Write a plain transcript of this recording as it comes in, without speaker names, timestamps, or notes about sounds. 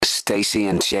Stacey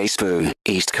and Jay Spoo,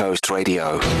 East Coast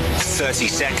Radio. 30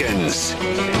 seconds.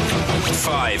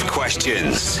 5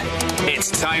 questions. It's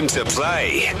time to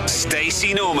play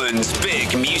Stacey Norman's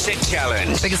Big Music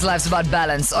Challenge. Because life's about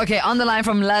balance. Okay, on the line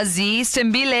from Lazi,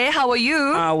 Stimbile, how are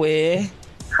you?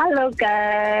 Hello,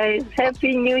 guys.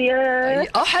 Happy New Year.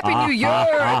 Oh, Happy New Year.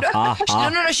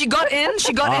 No, she got in.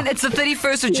 It's the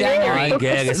 31st of January.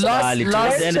 Last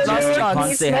Can't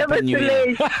chance. say Happy New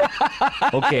Year.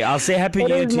 Okay, I'll say Happy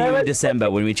New Year to you in December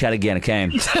when we chat again, okay?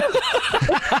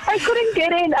 I couldn't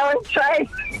get in. I was trying.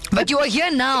 But you are here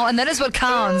now, and that is what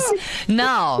counts.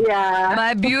 Now, Yeah.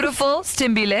 my beautiful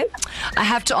Stimbile, I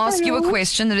have to ask you a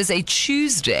question. It is a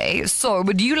Tuesday. So,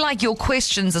 would you like your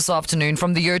questions this afternoon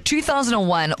from the year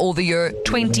 2001 or the year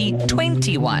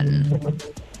 2021?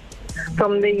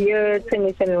 From the year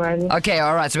 2021. Okay,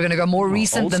 all right. So we're going to go more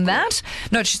recent old than school. that.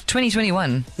 No, it's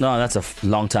 2021. No, that's a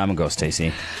long time ago,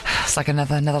 Stacey. It's like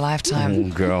another lifetime.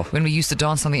 Girl. When we used to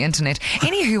dance on the internet.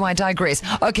 Anywho, I digress.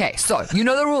 Okay, so you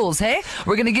know the rules, hey?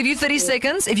 We're going to give you 30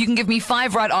 seconds. If you can give me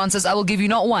 5 right answers, I will give you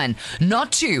not 1,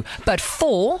 not 2, but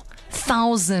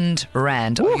 4,000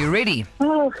 rand. Are you ready?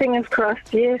 Oh, fingers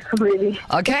crossed. Yes, really.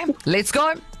 Okay, let's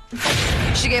go.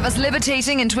 She gave us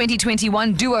Levitating in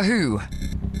 2021. Dua who?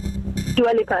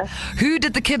 Dua Lipa. Who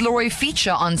did the Kid Laroi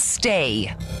feature on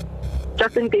Stay?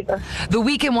 Justin Bieber. The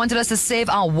Weeknd wanted us to save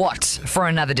our what for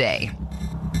another day?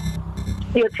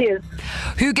 Your tears.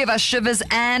 Who gave us Shivers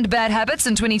and Bad Habits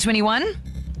in 2021?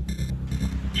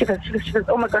 Shivers.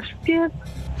 Oh my gosh. Tears.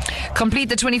 Complete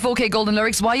the 24K golden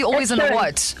lyrics. Why are you always in a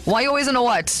what? Why are you always in a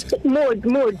what? Mood.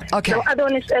 Okay. The other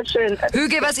one is Ed Sheeran. Who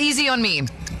gave us Easy on Me?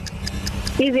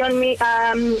 Easy on me.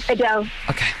 Adele.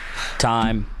 Okay.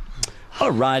 Time.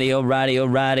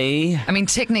 Alrighty. I mean,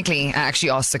 technically, I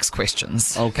actually asked 6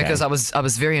 questions. Okay. Because I was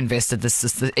very invested. This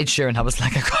is the Ed Sheeran. I was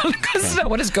like, I can't know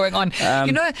what is going on.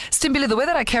 You know, Stimbile, the way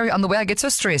that I carry on, the way I get so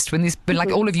stressed when like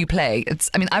all of you play.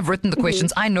 I've written the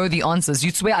questions. I know the answers.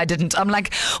 You'd swear I didn't. I'm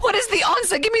like, what is the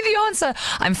answer? Give me the answer.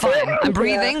 I'm fine. I'm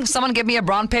breathing. Someone give me a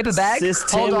brown paper bag.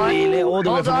 Hold on. All the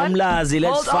way Hold from on. Umlazi.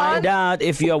 Let's Hold find on. out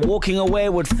if you're walking away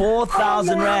with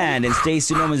 4,000 rand in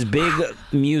Stacey Norman's Big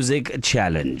Music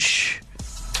Challenge.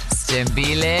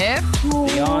 Stimbile,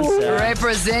 The answer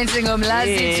representing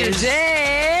Umlazi Is-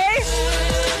 today.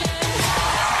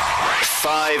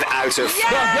 5 out of 5.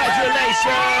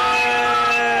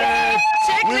 Congratulations! We've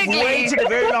Technically, waited a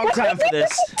very long time for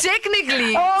this.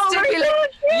 Technically, Oh my Stimbile,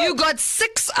 gosh, you got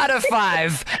 6 out of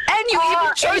 5. And you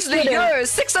even chose the year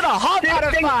 6.5 out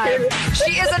of 5.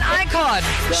 She is an icon.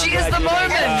 She is the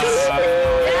moment.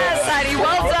 Yes, Heidi,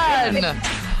 well done.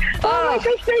 Oh my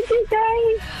gosh, thank you,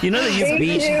 guys. You know that you Thank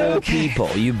beat you. 4 people.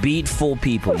 You beat 4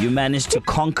 people. You managed to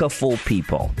conquer 4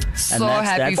 people. So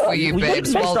happy for you, we babes.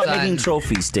 should Well start done. making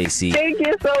trophies, Stacey. Thank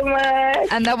you so much.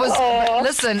 And that was, Oh.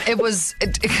 listen, I was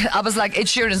like, Ed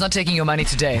Sheeran is not taking your money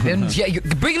today. Then,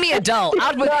 bring me Adele.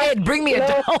 Out with Ed, bring me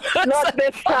Adele. Not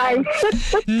this time.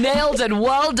 Nailed it.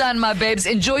 Well done, my babes.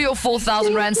 Enjoy your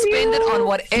 4,000 rand. Spend it on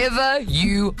whatever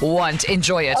you want.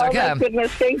 Enjoy it, Oh okay? my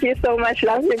goodness, thank you so much.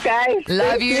 Love you guys.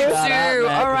 Love Thank you you. too. Shout out,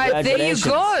 man. All right, there you Congratulations.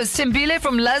 go. Stimbile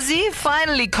from Lazi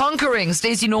finally conquering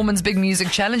Stacey Norman's Big Music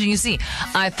Challenge. And you see,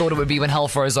 I thought it would be when hell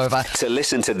froze over. To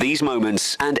listen to these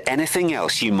moments and anything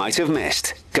else you might have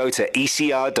missed, go to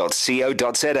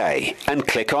ecr.co.za and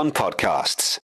click on podcasts.